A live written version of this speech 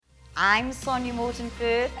I'm Sonia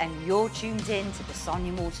Morton-Firth, and you're tuned in to the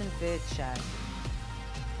Sonia Morton-Firth Show.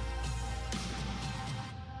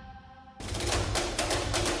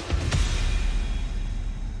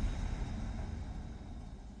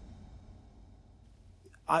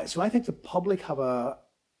 So I think the public have a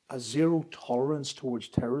zero tolerance towards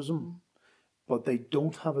terrorism, but they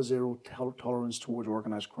don't have a zero tolerance towards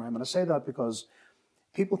organised crime. And I say that because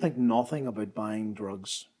people think nothing about buying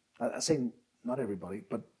drugs. I say not everybody,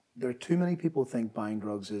 but there are too many people think buying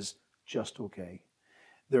drugs is just okay.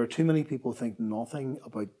 There are too many people think nothing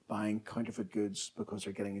about buying counterfeit goods because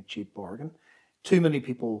they're getting a cheap bargain. Too many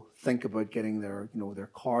people think about getting their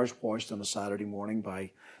cars washed on a Saturday morning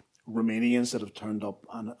by Romanians that have turned up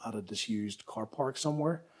at a disused car park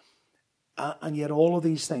somewhere. And yet all of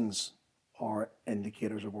these things are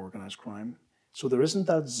indicators of organised crime. So there isn't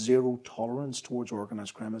that zero tolerance towards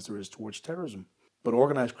organised crime as there is towards terrorism. But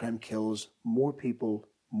organised crime kills more people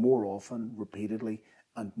more often, repeatedly,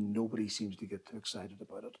 and nobody seems to get too excited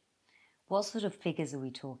about it. What sort of figures are we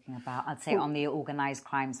talking about? I'd say on the organised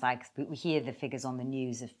crime side, because we hear the figures on the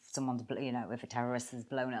news if someone's, if a terrorist is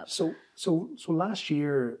blown up. So last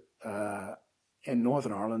year in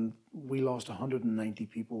Northern Ireland, we lost 190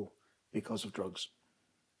 people because of drugs.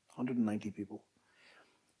 190 people.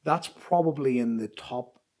 That's probably in the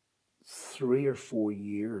top 3 or 4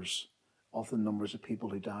 years of the numbers of people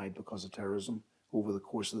who died because of terrorism over the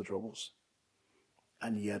course of the Troubles.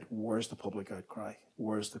 And yet, where's the public outcry?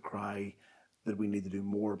 Where's the cry that we need to do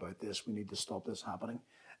more about this? We need to stop this happening.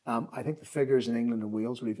 I think the figures in England and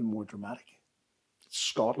Wales are even more dramatic.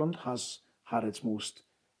 Scotland has had its most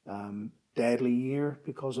deadly year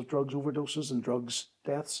because of drugs overdoses and drugs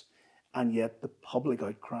deaths, and yet the public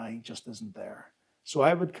outcry just isn't there. So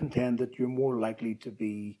I would contend that you're more likely to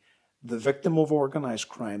be the victim of organised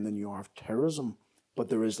crime than you are of terrorism, but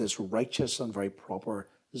there is this righteous and very proper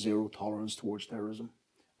zero tolerance towards terrorism.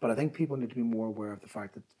 But I think people need to be more aware of the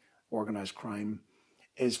fact that organised crime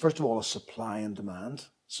is, first of all, a supply and demand.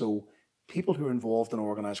 So people who are involved in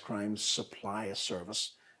organised crime supply a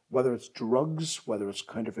service, whether it's drugs, whether it's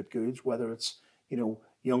counterfeit goods, whether it's,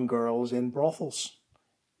 young girls in brothels.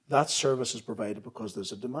 That service is provided because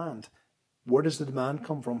there's a demand. Where does the demand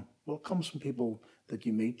come from? Well, it comes from people that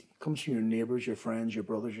you meet. It comes from your neighbours, your friends, your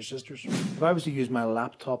brothers, your sisters. If I was to use my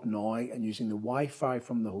laptop now and using the Wi-Fi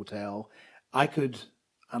from the hotel, I could,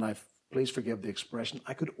 and please forgive the expression,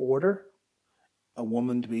 I could order a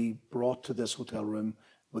woman to be brought to this hotel room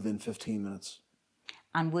within 15 minutes.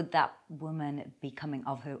 And would that woman be coming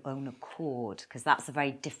of her own accord? Because that's a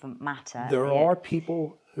very different matter. There are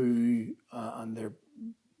people who, and they're,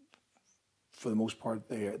 for the most part,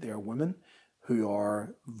 they are women who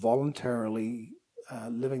are voluntarily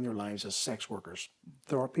living their lives as sex workers.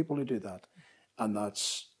 There are people who do that. And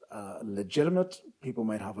that's legitimate. People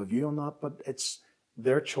might have a view on that, but it's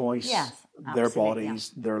their choice, their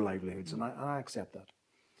bodies, their livelihoods. And I accept that.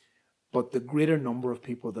 But the greater number of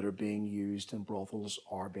people that are being used in brothels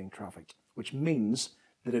are being trafficked, which means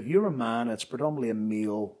that if you're a man, it's predominantly a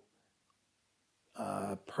male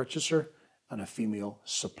purchaser and a female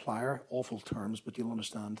supplier. Awful terms, but you'll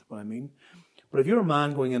understand what I mean. But if you're a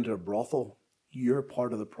man going into a brothel, you're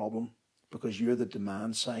part of the problem because you're the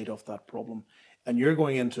demand side of that problem. And you're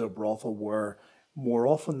going into a brothel where more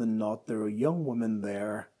often than not, there are young women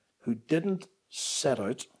there who didn't set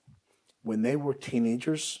out when they were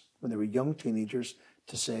teenagers, when they were young teenagers,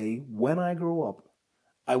 to say, when I grow up,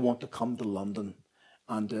 I want to come to London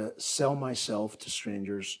and sell myself to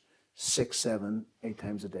strangers 6, 7, 8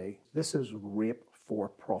 times a day. This is rape for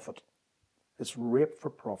profit. It's rape for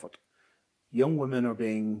profit. Young women are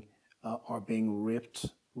being raped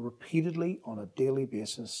repeatedly on a daily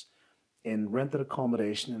basis in rented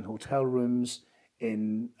accommodation, in hotel rooms,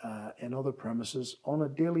 in other premises, on a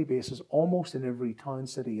daily basis, almost in every town,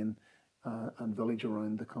 city, and village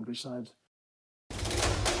around the countryside.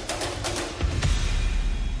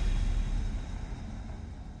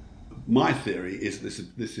 My theory is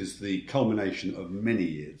this is the culmination of many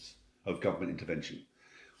years of government intervention.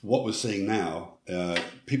 What we're seeing now,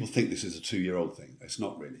 people think this is a 2-year-old thing. It's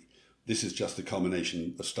not really. This is just the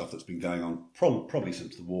culmination of stuff that's been going on probably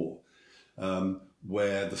since the war,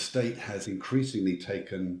 where the state has increasingly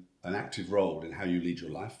taken an active role in how you lead your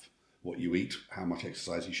life, what you eat, how much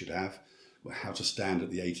exercise you should have, how to stand at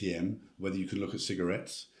the ATM, whether you can look at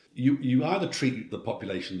cigarettes. You either treat the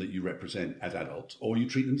population that you represent as adults or you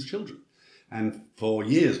treat them as children. And for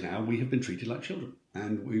years now, we have been treated like children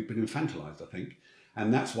and we've been infantilized, I think.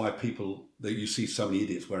 And that's why that you see so many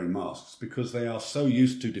idiots wearing masks, because they are so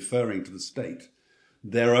used to deferring to the state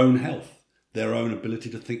their own health. their own ability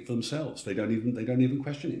to think for themselves. They don't even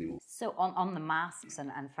question it anymore. So on the masks,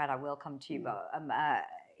 and Fred, I will come to you, but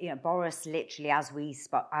Boris literally, as we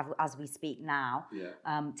speak now,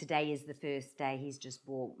 today is the first day he's just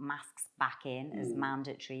brought masks back in as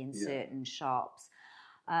mandatory in certain shops.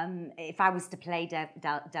 If I was to play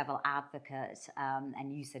devil advocate,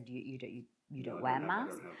 and you said you don't wear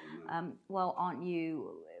masks, well,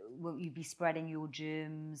 won't you be spreading your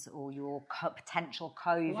germs or your potential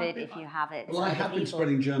COVID if you have it? Well, I have been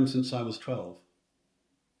spreading germs since I was 12.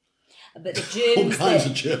 But the germs, all kinds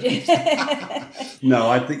of germs. No,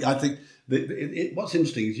 I think what's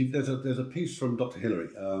interesting is there's a piece from Dr. Hillary,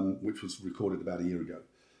 which was recorded about a year ago,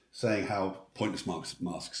 saying how pointless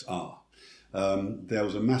masks are. There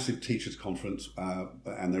was a massive teachers' conference,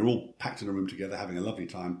 and they're all packed in a room together, having a lovely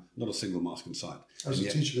time. Not a single mask in sight. That's the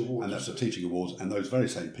teaching awards. And that's the teaching awards. And those very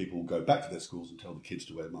same people will go back to their schools and tell the kids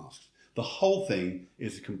to wear masks. The whole thing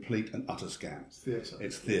is a complete and utter scam.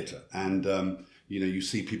 It's theatre. And you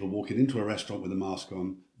see people walking into a restaurant with a mask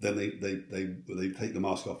on. Then they take the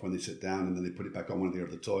mask off when they sit down, and then they put it back on when they go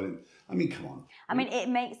to the toilet. I mean, come on. I mean, it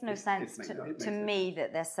makes no sense to me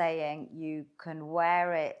that they're saying you can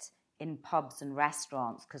wear it in pubs and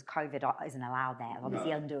restaurants because COVID isn't allowed there,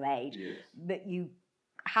 obviously underage, but you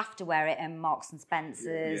have to wear it in Marks and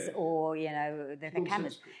Spencer's or, the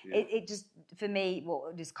chemists. It just, for me,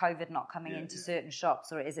 is COVID not coming into certain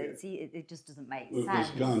shops, or is it, it just doesn't make sense. There's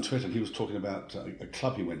a guy on Twitter, he was talking about a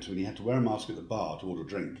club he went to, and he had to wear a mask at the bar to order a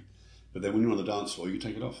drink, but then when you're on the dance floor, you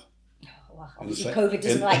take it off. Well, obviously COVID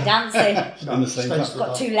doesn't like dancing. On the same time. It's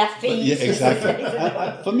got two left feet. Yeah,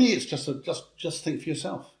 exactly. For me, it's just think for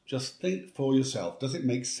yourself. Just think for yourself. Does it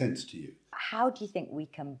make sense to you? How do you think we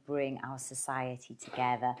can bring our society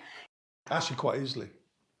together? Actually, quite easily.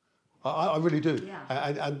 I really do.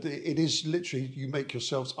 Yeah. And it is literally, you make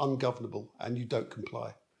yourselves ungovernable and you don't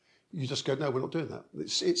comply. You just go, no, we're not doing that.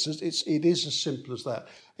 It is as simple as that.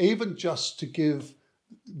 Even just to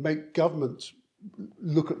make government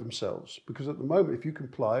look at themselves, because at the moment, if you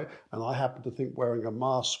comply, and I happen to think wearing a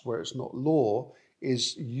mask where it's not law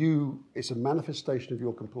it's a manifestation of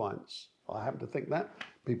your compliance. I happen to think that.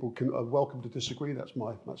 People are welcome to disagree. That's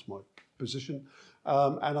my position.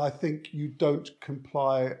 And I think you don't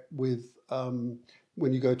comply with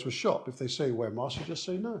when you go to a shop. If they say wear a mask, you just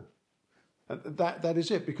say no. And that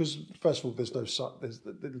is it. Because first of all, there's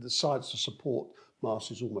the science to support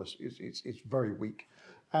masks is it's very weak.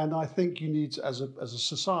 And I think you need, as a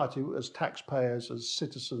society, as taxpayers, as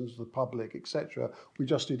citizens, the public, etc., we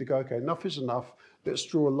just need to go, okay, enough is enough. Let's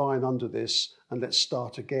draw a line under this and let's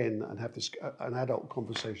start again and have an adult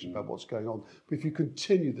conversation about what's going on. But if you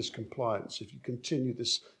continue this compliance, if you continue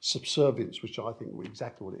this subservience, which I think is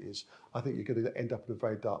exactly what it is, I think you're going to end up in a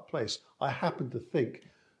very dark place. I happen to think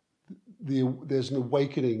there's an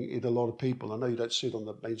awakening in a lot of people. I know you don't see it on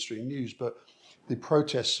the mainstream news, but the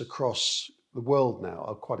protests across the world now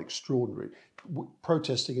are quite extraordinary.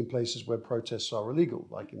 Protesting in places where protests are illegal,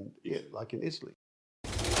 like in Italy.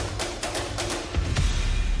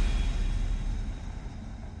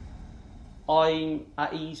 I'm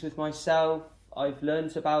at ease with myself. I've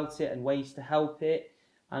learnt about it and ways to help it,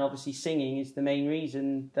 and obviously singing is the main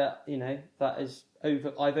reason that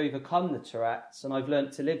I've overcome the Tourette's and I've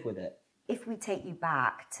learnt to live with it. If we take you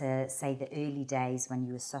back to, say, the early days when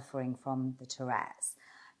you were suffering from the Tourette's,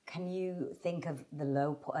 can you think of a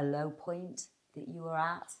low point that you were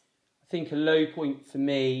at? I think a low point for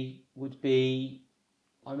me would be,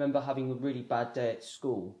 I remember having a really bad day at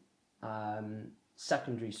school,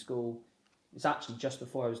 secondary school. It was actually just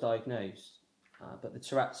before I was diagnosed, but the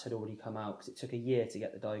Tourette's had already come out because it took a year to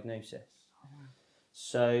get the diagnosis. Oh.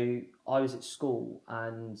 So I was at school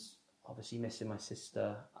and obviously missing my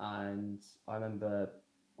sister, and I remember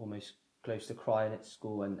almost close to crying at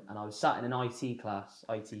school, and I was sat in an IT class,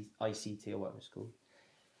 ICT or whatever it's called,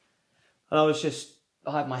 and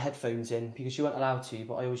I had my headphones in because you weren't allowed to,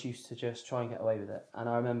 but I always used to just try and get away with it, and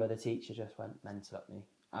I remember the teacher just went mental at me,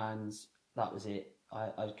 and that was it.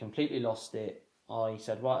 I completely lost it. I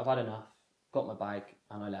said, right, I've had enough, got my bag,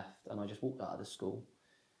 and I left, and I just walked out of the school.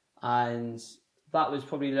 And that was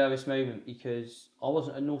probably the lowest moment because I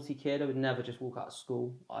wasn't a naughty kid. I would never just walk out of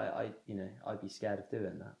school. I'd be scared of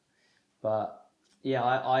doing that. But yeah,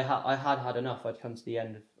 I had enough. I'd come to the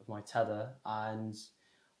end of my tether and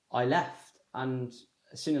I left. And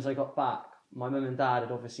as soon as I got back, my mum and dad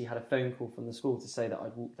had obviously had a phone call from the school to say that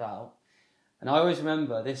I'd walked out. And I always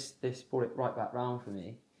remember, this brought it right back round for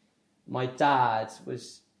me. My dad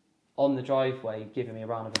was on the driveway giving me a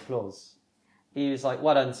round of applause. He was like,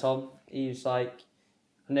 well done, Tom. He was like,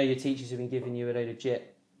 I know your teachers have been giving you a load of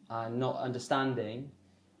jip and not understanding.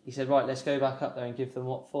 He said, right, let's go back up there and give them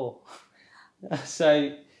what for.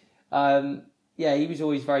 So, he was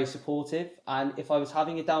always very supportive. And if I was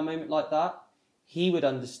having a down moment like that, he would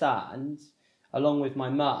understand, along with my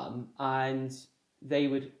mum, and they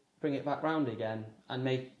would bring it back round again and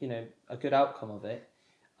make, a good outcome of it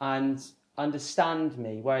and understand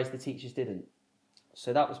me, whereas the teachers didn't.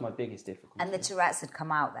 So that was my biggest difficulty. And the Tourette's had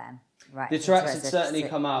come out then, right? The Tourette's had certainly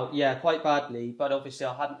come out, quite badly, but obviously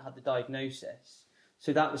I hadn't had the diagnosis.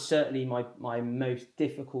 So that was certainly my most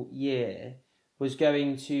difficult year, was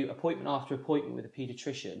going to appointment after appointment with a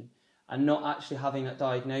paediatrician and not actually having that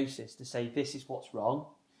diagnosis to say, this is what's wrong,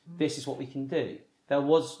 this is what we can do. There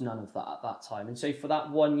was none of that at that time. And so for that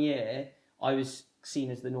 1 year, I was seen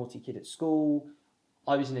as the naughty kid at school.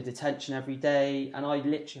 I was in a detention every day, and I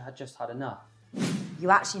literally had just had enough. You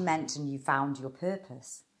actually mentioned you found your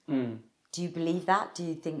purpose. Mm. Do you believe that? Do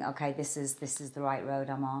you think, okay, this is the right road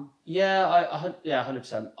I'm on? Yeah,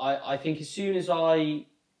 100%. I think as soon as I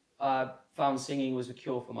found singing was a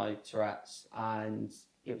cure for my Tourette's, and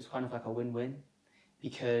it was kind of like a win-win,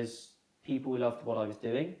 because people loved what I was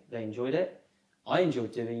doing, they enjoyed it, I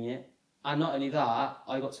enjoyed doing it, and not only that,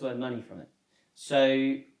 I got to earn money from it.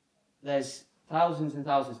 So there's thousands and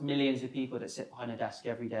thousands, millions of people that sit behind a desk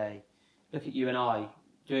every day. Look at you and I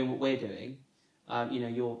doing what we're doing.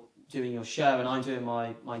 You're doing your show and I'm doing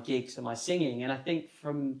my gigs and my singing. And I think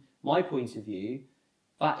from my point of view,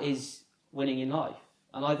 that is winning in life.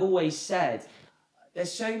 And I've always said,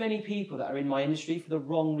 there's so many people that are in my industry for the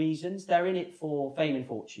wrong reasons. They're in it for fame and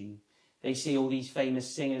fortune. They see all these famous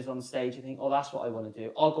singers on stage and think, oh, that's what I want to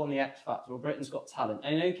do. I'll go on the X Factor or Britain's Got Talent.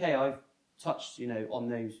 And okay, I've touched, on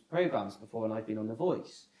those programs before and I've been on The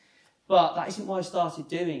Voice. But that isn't why I started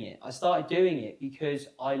doing it. I started doing it because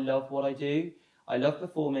I love what I do. I love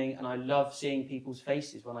performing and I love seeing people's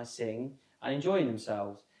faces when I sing and enjoying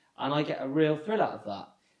themselves. And I get a real thrill out of that.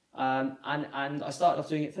 And I started off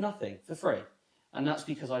doing it for nothing, for free. And that's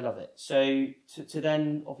because I love it. So to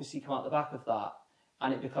then obviously come out the back of that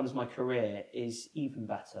and it becomes my career is even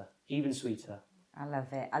better, even sweeter. I love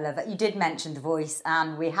it. You did mention The Voice,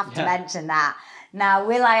 and we have to mention that. Now,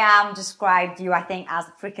 Will.i.am described you, I think, as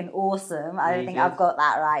freaking awesome. I don't think I've got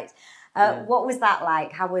that right. What was that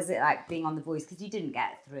like? How was it like being on The Voice? Because you didn't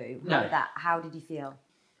get through. No. How did you feel?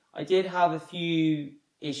 I did have a few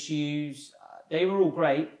issues. They were all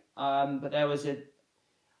great, but there was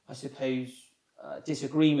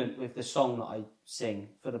disagreement with the song that I sing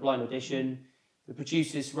for the blind audition. The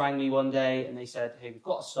producers rang me one day and they said, hey, we've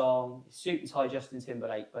got a song, it's suit and tie Justin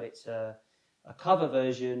Timberlake, but it's a cover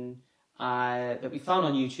version that we found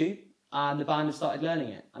on YouTube, and the band have started learning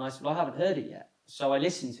it. And I said, well, I haven't heard it yet. So I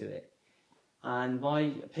listened to it. And my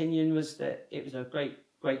opinion was that it was a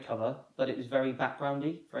great cover, but it was very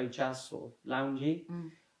backgroundy, very jazz sort of loungy,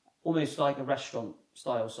 almost like a restaurant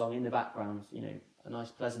style song in the background, a nice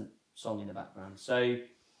pleasant song in the background. So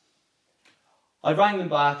I rang them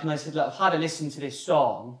back and I said, look, I've had a listen to this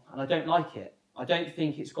song and I don't like it. I don't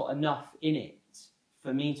think it's got enough in it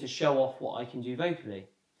for me to show off what I can do vocally.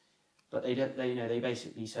 But they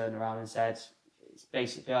basically turned around and said, it's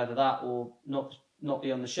basically either that or not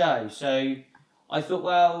be on the show. So I thought,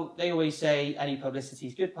 well, they always say any publicity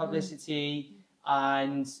is good publicity.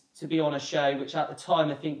 And to be on a show, which at the time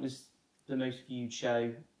I think was the most viewed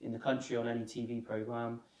show in the country on any TV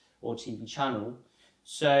programme or TV channel.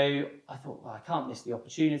 So I thought, well, I can't miss the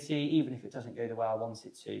opportunity, even if it doesn't go the way I want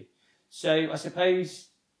it to. So I suppose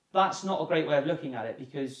that's not a great way of looking at it,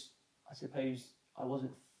 because I suppose I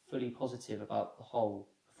wasn't fully positive about the whole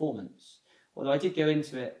performance. Although I did go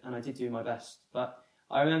into it and I did do my best. But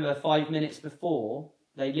I remember 5 minutes before,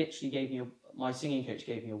 they literally my singing coach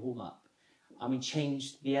gave me a warm-up. And we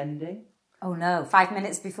changed the ending. Oh no, 5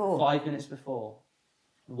 minutes before? 5 minutes before.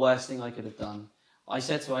 Worst thing I could have done. I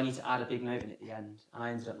said to her, I need to add a big note in at the end. And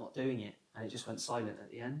I ended up not doing it. And it just went silent at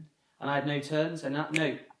the end. And I had no turns, and that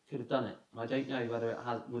note could have done it. And I don't know whether it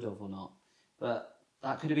would have or not. But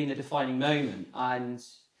that could have been a defining moment. And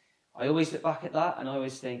I always look back at that, and I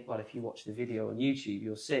always think, well, if you watch the video on YouTube,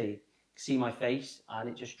 you'll see my face, and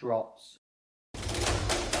it just drops.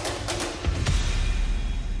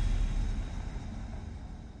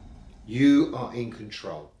 You are in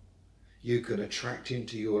control. You can attract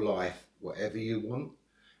into your life whatever you want,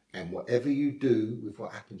 and whatever you do with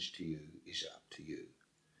what happens to you is up to you.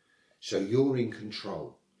 So you're in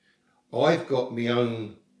control. I've got my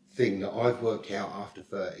own thing that I've worked out after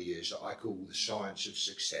 30 years that I call the science of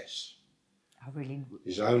success. Oh, really?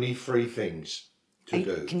 There's only 3 things to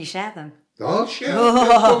do. Can you share them? I'll share them. Of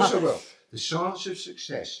course I will. The science of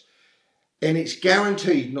success. And it's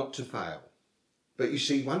guaranteed not to fail. But you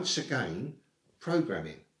see, once again,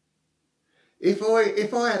 programming. If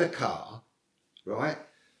I had a car, right,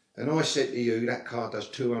 and I said to you, that car does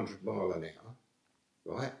 200 mile an hour,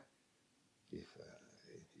 right?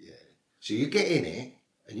 Yeah. So you get in it,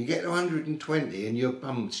 and you get to 120, and your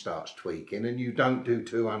bum starts tweaking, and you don't do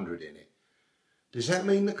 200 in it. Does that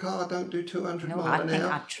mean the car don't do 200 mile an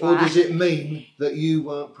hour? Or does it mean that you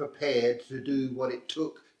weren't prepared to do what it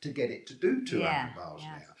took to get it to do 200 miles an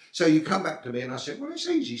hour? So you come back to me and I said, well, it's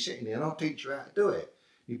easy sitting here and I'll teach you how to do it.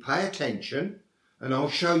 You pay attention and I'll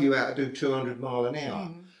show you how to do 200 mile an hour.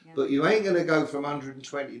 But you ain't going to go from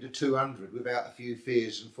 120 to 200 without a few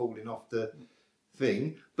fears and falling off the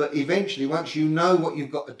thing. But eventually, once you know what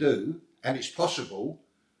you've got to do and it's possible,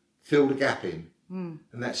 fill the gap in.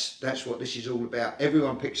 And that's what this is all about.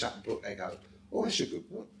 Everyone picks up a book, they go, oh, that's a good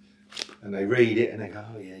book. And they read it and they go,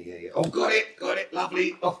 oh, yeah. Oh, got it,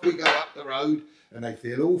 lovely. Off we go up the road. And they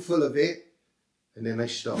feel all full of it. And then they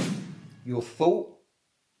stop. Your thought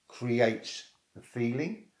creates the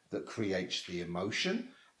feeling that creates the emotion.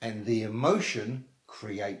 And the emotion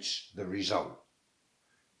creates the result.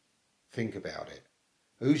 Think about it.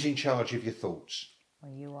 Who's in charge of your thoughts?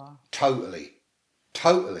 Well, you are. Totally.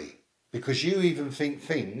 Because you even think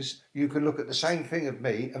things, you can look at the same thing of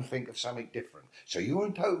me and think of something different. So you're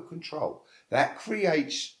in total control. That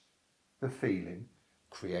creates the feeling,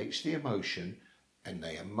 creates the emotion, and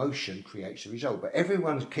the emotion creates the result. But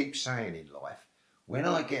everyone keeps saying in life, when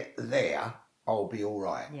I get there, I'll be all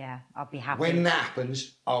right. Yeah, I'll be happy. When that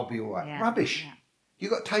happens, I'll be all right. Yeah. Rubbish. Yeah.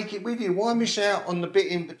 You've got to take it with you. Why miss out on the bit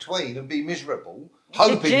in between and be miserable?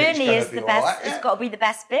 The journey is the best. Right? It's got to be the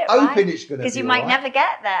best bit, hoping it's going to be because you might never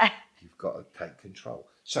get there. You've got to take control.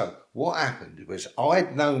 So what happened was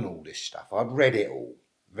I'd known all this stuff. I'd read it all.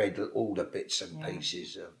 Read all the bits and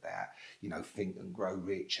pieces of that, Think and Grow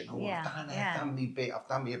Rich and all. I've done it. I've done my bit. I've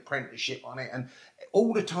done my apprenticeship on it, and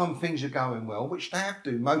all the time things are going well, which they have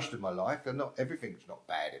to most of my life. And not everything's not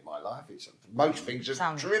bad in my life. Most things are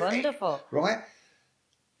Sounds terrific, wonderful, right?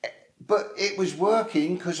 But it was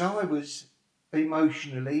working because I was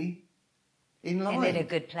emotionally in line, in a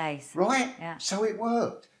good place, right? Yeah. So it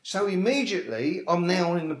worked. So immediately I'm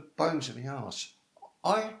now in the bones of the arse.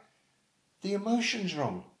 The emotion's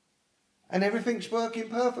wrong. And everything's working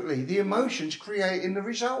perfectly. The emotion's creating the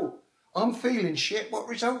result. I'm feeling shit. What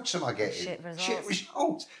results am I getting? Shit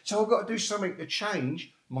results. So I've got to do something to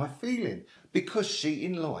change my feeling. Because, see,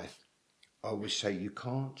 in life, I always say you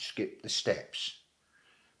can't skip the steps.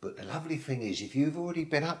 But the lovely thing is, if you've already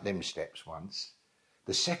been up them steps once,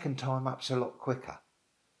 the second time up's a lot quicker.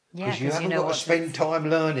 Because you haven't got to spend time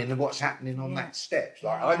learning what's happening on that steps.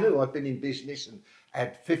 Like I knew I'd been in business and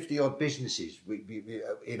had 50 odd businesses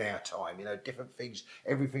in our time, different things,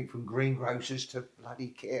 everything from greengrocers to bloody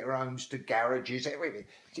care homes to garages, everything.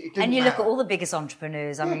 And you look at all the biggest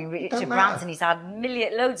entrepreneurs. I mean, Richard Branson, he's had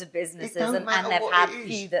loads of businesses and they've had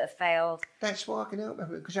few that have failed. That's why I can help them,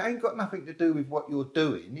 because it ain't got nothing to do with what you're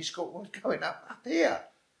doing. It's got what's going up here.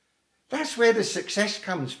 That's where the success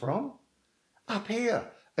comes from, up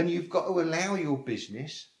here. And you've got to allow your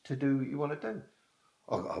business to do what you want to do.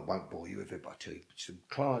 I won't bore you with it, but I tell you, some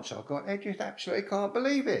clients I've got, they just absolutely can't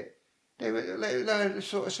believe it. They're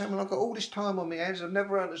sort of saying, well, I've got all this time on my hands, I've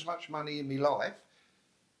never earned as much money in my life.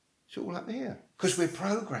 It's all up here. Because we're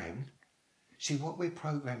programmed. See, what we're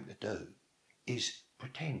programmed to do is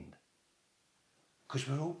pretend. Because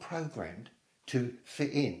we're all programmed to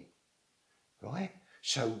fit in, right?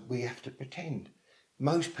 So we have to pretend.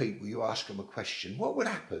 Most people, you ask them a question, what would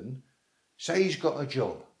happen, say he's got a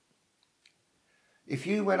job. If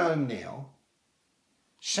you went home now,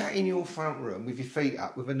 sat in your front room with your feet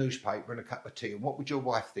up with a newspaper and a cup of tea, and what would your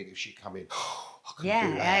wife think if she come in? Oh, I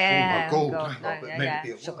can do that. Oh my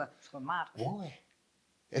God. She's mad. Why?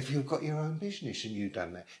 If you've got your own business and you've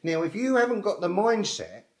done that. Now, if you haven't got the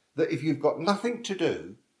mindset that if you've got nothing to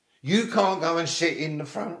do, you can't go and sit in the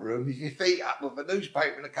front room with your feet up with a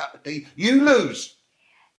newspaper and a cup of tea, you lose.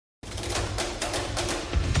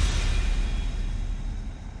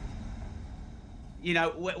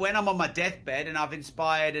 When I'm on my deathbed and I've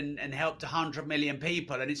inspired and helped 100 million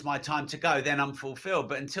people and it's my time to go, then I'm fulfilled.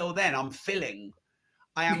 But until then, I'm filling.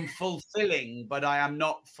 I am fulfilling, but I am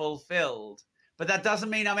not fulfilled. But that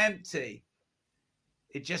doesn't mean I'm empty.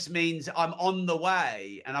 It just means I'm on the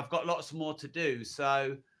way and I've got lots more to do.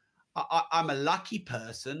 So I'm a lucky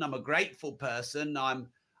person. I'm a grateful person.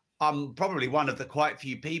 I'm probably one of the quite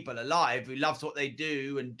few people alive who loves what they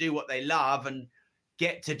do and do what they love and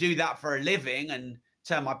get to do that for a living and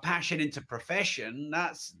turn my passion into profession.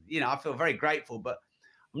 That's, I feel very grateful, but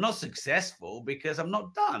I'm not successful because I'm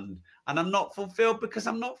not done, and I'm not fulfilled because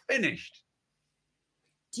I'm not finished.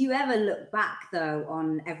 Do you ever look back though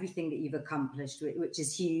on everything that you've accomplished, which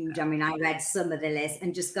is huge? I mean, I read some of the list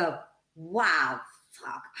and just go, wow,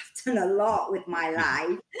 fuck, I've done a lot with my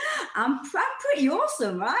life. I'm pretty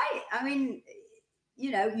awesome, right? I mean,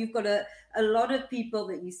 you know, you've got a lot of people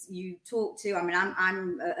that you talk to. I mean,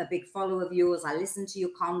 I'm a big follower of yours. I listen to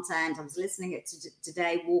your content. I was listening it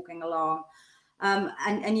today, walking along.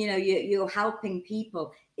 And you know, you're helping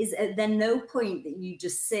people. Is there no point that you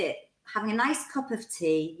just sit having a nice cup of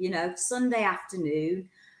tea, you know, Sunday afternoon,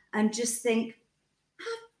 and just think,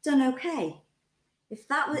 I've done okay. If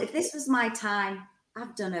this was my time,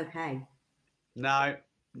 I've done okay. No,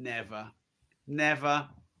 never.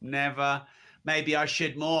 Maybe I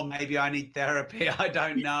should more. Maybe I need therapy. I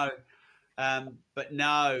don't know. But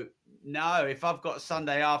no. If I've got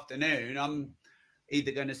Sunday afternoon, I'm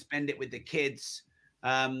either going to spend it with the kids,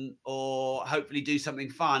 or hopefully do something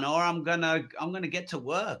fun, or I'm gonna get to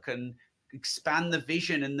work and expand the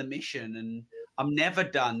vision and the mission. And I'm never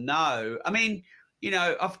done. No, I mean, you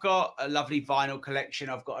know, I've got a lovely vinyl collection.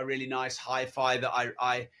 I've got a really nice hi-fi that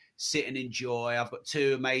I sit and enjoy. I've got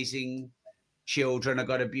 2 amazing children. I've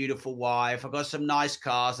got a beautiful wife. I've got some nice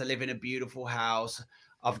cars. I live in a beautiful house.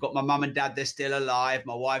 I've got my mum and dad. They're still alive.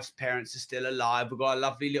 My wife's parents are still alive. We've got a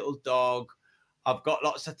lovely little dog. I've got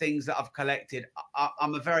lots of things that I've collected.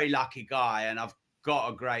 I'm a very lucky guy, and I've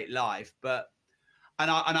got a great life,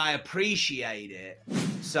 and I appreciate it.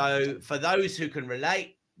 So for those who can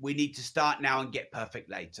relate, we need to start now and get perfect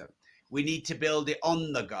later. We need to build it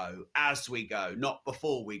on the go, as we go, not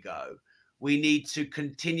before we go. We need to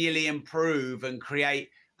continually improve and create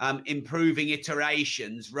improving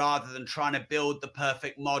iterations rather than trying to build the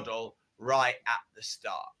perfect model right at the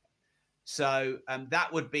start. So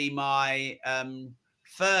that would be my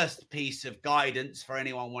first piece of guidance for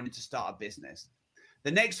anyone wanting to start a business.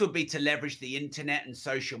 The next would be to leverage the internet and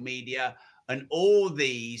social media and all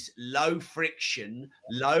these low friction,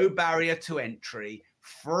 low barrier to entry,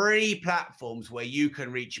 free platforms where you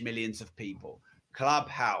can reach millions of people.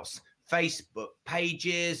 Clubhouse, Facebook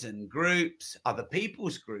pages and groups, other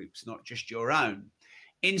people's groups, not just your own.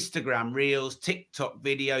 Instagram Reels, TikTok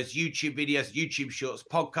videos, YouTube Shorts,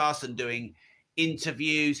 podcasts, and doing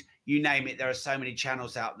interviews, you name it. There are so many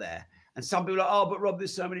channels out there. And some people are like, oh, but Rob,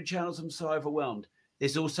 there's so many channels, I'm so overwhelmed.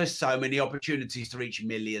 There's also so many opportunities to reach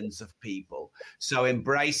millions of people. So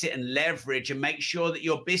embrace it and leverage and make sure that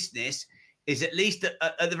your business is at least,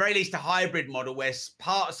 at the very least, a hybrid model where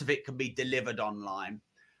parts of it can be delivered online,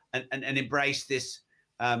 and embrace this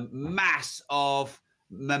mass of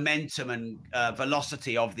momentum and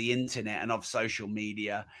velocity of the internet and of social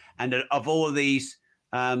media and of all these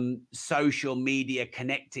social media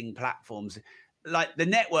connecting platforms. Like the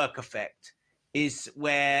network effect is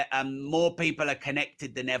where more people are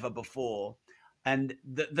connected than ever before, and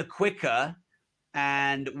the quicker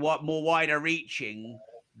and what more wider reaching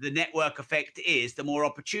the network effect is, the more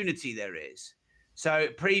opportunity there is. So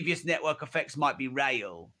previous network effects might be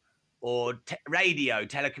rail or radio,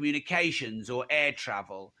 telecommunications, or air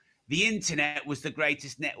travel. The internet was the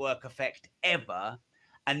greatest network effect ever.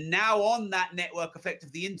 And now on that network effect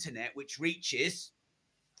of the internet, which reaches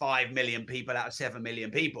 5 million people out of 7 million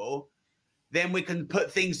people, then we can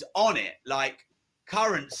put things on it like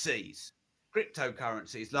currencies,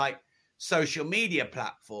 cryptocurrencies, like social media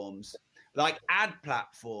platforms, like ad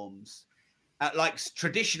platforms, like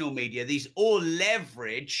traditional media. These all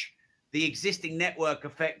leverage the existing network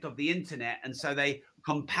effect of the internet, and so they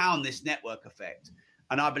compound this network effect.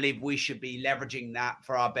 And I believe we should be leveraging that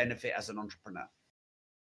for our benefit as an entrepreneur.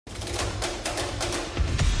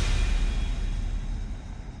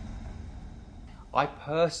 I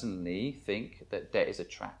personally think that debt is a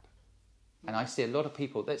trap. And I see a lot of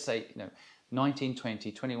people, let's say, 19,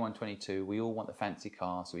 20, 21, 22, we all want the fancy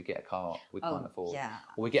car, so we get a car we can't afford. Yeah.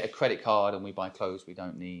 Or we get a credit card and we buy clothes we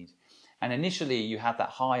don't need. And initially you have that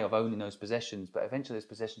high of owning those possessions, but eventually those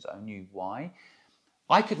possessions own you. Why?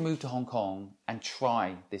 I could move to Hong Kong and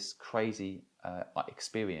try this crazy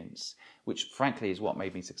experience, which frankly is what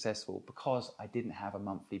made me successful, because I didn't have a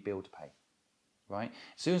monthly bill to pay, right?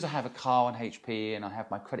 As soon as I have a car on HP and I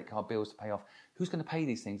have my credit card bills to pay off, who's going to pay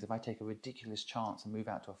these things if I take a ridiculous chance and move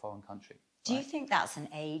out to a foreign country? Do you think that's an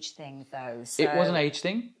age thing, though? So... It was an age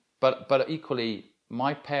thing, but equally,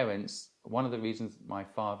 my parents, one of the reasons my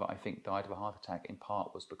father, I think, died of a heart attack in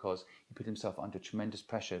part was because he put himself under tremendous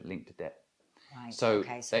pressure linked to debt. Right. So,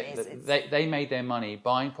 okay, so they made their money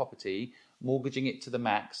buying property, mortgaging it to the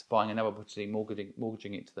max, buying another property,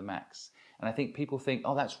 mortgaging it to the max. And I think people think,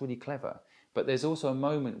 oh, that's really clever. But there's also a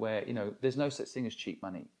moment where, there's no such thing as cheap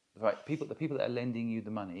money. Right? The people that are lending you the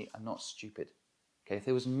money are not stupid. Okay, if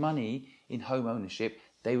there was money in home ownership,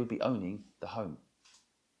 they would be owning the home.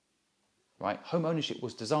 Right? Home ownership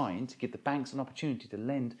was designed to give the banks an opportunity to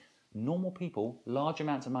lend normal people large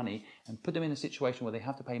amounts of money and put them in a situation where they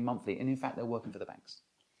have to pay monthly, and in fact they're working for the banks.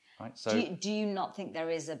 Right? So, do you not think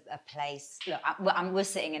there is a place? Look, we're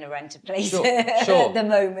sitting in a rented place sure. at the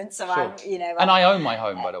moment, so sure. And I own my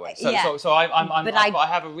home, by the way. So I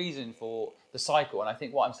have a reason for the cycle, and I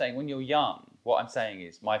think what I'm saying, when you're young, what I'm saying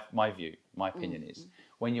is my view, my opinion is,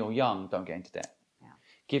 when you're young, don't get into debt. Yeah.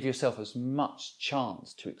 Give yourself as much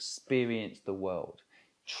chance to experience the world,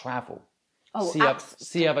 travel.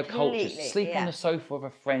 See other cultures. Sleep on the sofa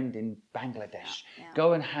with a friend in Bangladesh. Yeah.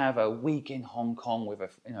 Go and have a week in Hong Kong with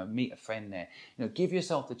meet a friend there. Give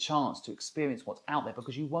yourself the chance to experience what's out there,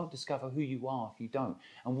 because you won't discover who you are if you don't.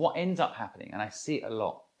 And what ends up happening, and I see it a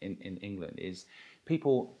lot in England, is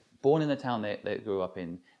people born in the town they grew up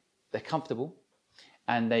in, they're comfortable,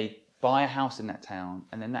 and they buy a house in that town,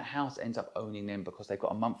 and then that house ends up owning them because they've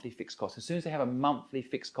got a monthly fixed cost. As soon as they have a monthly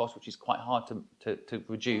fixed cost, which is quite hard to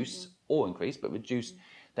reduce or increase, but reduce,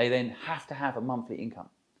 they then have to have a monthly income,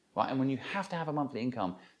 right? And when you have to have a monthly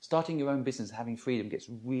income, starting your own business, having freedom gets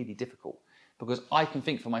really difficult, because I can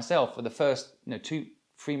think for myself, for the first 2-3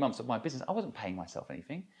 months of my business, I wasn't paying myself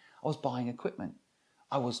anything. I was buying equipment.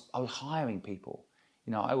 I was hiring people.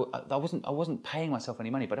 I wasn't paying myself any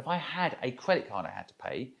money. But if I had a credit card I had to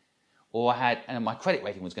pay, and my credit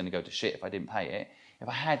rating was going to go to shit if I didn't pay it. If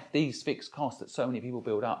I had these fixed costs that so many people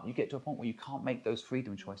build up, you get to a point where you can't make those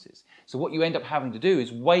freedom choices. So what you end up having to do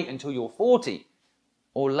is wait until you're 40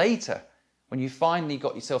 or later, when you finally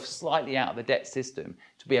got yourself slightly out of the debt system,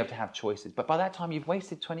 to be able to have choices. But by that time, you've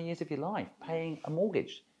wasted 20 years of your life paying a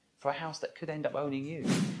mortgage for a house that could end up owning you.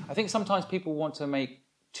 I think sometimes people want to make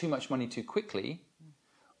too much money too quickly,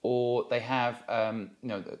 or they have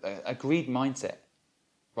a greed mindset.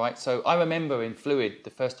 Right, so I remember in Fluid the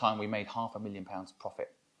first time we made £500,000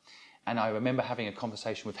 profit, and I remember having a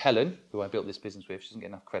conversation with Helen, who I built this business with. She doesn't get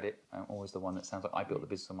enough credit. I'm always the one that sounds like I built the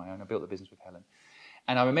business on my own. I built the business with Helen,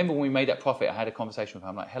 and I remember when we made that profit, I had a conversation with her.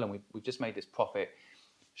 I'm like, Helen, we've just made this profit.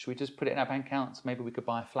 Should we just put it in our bank accounts? Maybe we could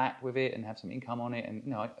buy a flat with it and have some income on it.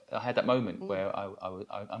 And I had that moment where I'm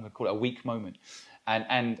going to call it a weak moment,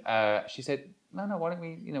 and she said, No, why don't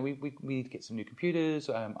we, we need to get some new computers.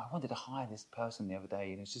 I wanted to hire this person the other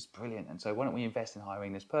day, and it's just brilliant. And so why don't we invest in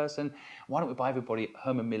hiring this person? Why don't we buy everybody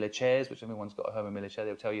Herman Miller chairs, which everyone's got a Herman Miller chair.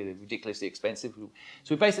 They'll tell you they're ridiculously expensive.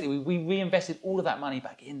 So we reinvested all of that money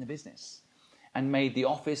back in the business and made the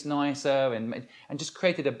office nicer and just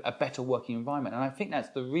created a better working environment. And I think that's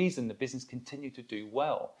the reason the business continued to do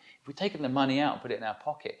well. If we've taken the money out and put it in our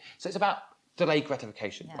pocket. So it's about delayed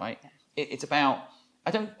gratification, right? Yeah. It's about...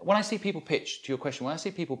 when I see people pitch, to your question, when I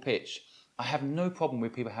see people pitch, I have no problem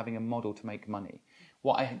with people having a model to make money.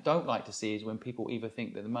 What I don't like to see is when people either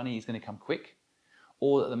think that the money is going to come quick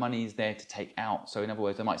or that the money is there to take out. So in other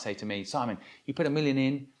words, they might say to me, Simon, you put $1 million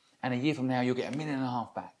in and a year from now you'll get $1.5 million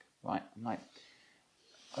back, right? I'm like,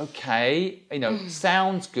 okay,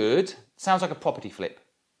 sounds good. Sounds like a property flip,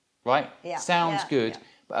 right? Yeah. Sounds good. Yeah.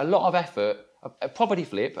 But a lot of effort, a property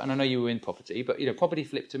flip, and I know you were in property, but property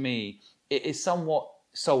flip to me, it is somewhat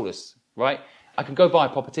soulless, right? I can go buy a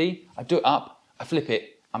property, I do it up, I flip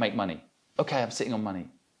it, I make money. Okay, I'm sitting on money.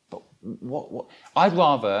 But what? I'd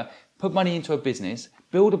rather put money into a business,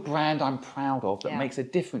 build a brand I'm proud of that makes a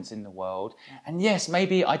difference in the world. And yes,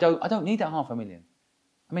 maybe I don't need that $500,000.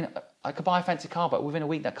 I mean, I could buy a fancy car, but within a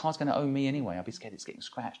week that car's going to own me anyway. I'll be scared it's getting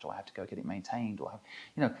scratched, or I have to go get it maintained, or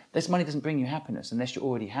this money doesn't bring you happiness unless you're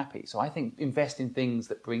already happy. So I think invest in things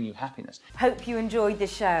that bring you happiness. Hope you enjoyed the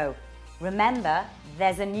show. Remember,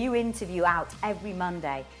 there's a new interview out every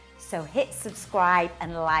Monday, so hit subscribe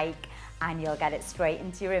and like, and you'll get it straight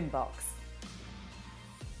into your inbox.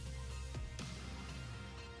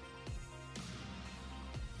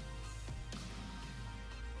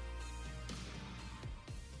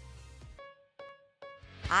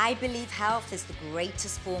 I believe health is the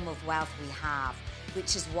greatest form of wealth we have,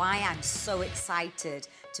 which is why I'm so excited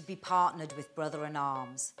to be partnered with Brother in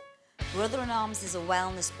Arms. Brother in Arms is a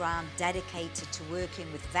wellness brand dedicated to working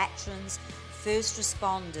with veterans, first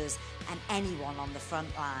responders, and anyone on the front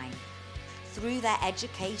line. Through their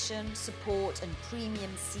education, support, and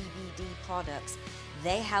premium CBD products,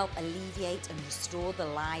 they help alleviate and restore the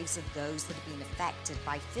lives of those that have been affected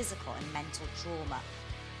by physical and mental trauma.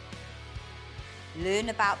 Learn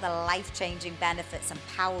about the life-changing benefits and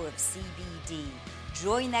power of CBD.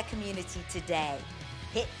 Join their community today.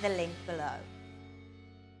 Hit the link below.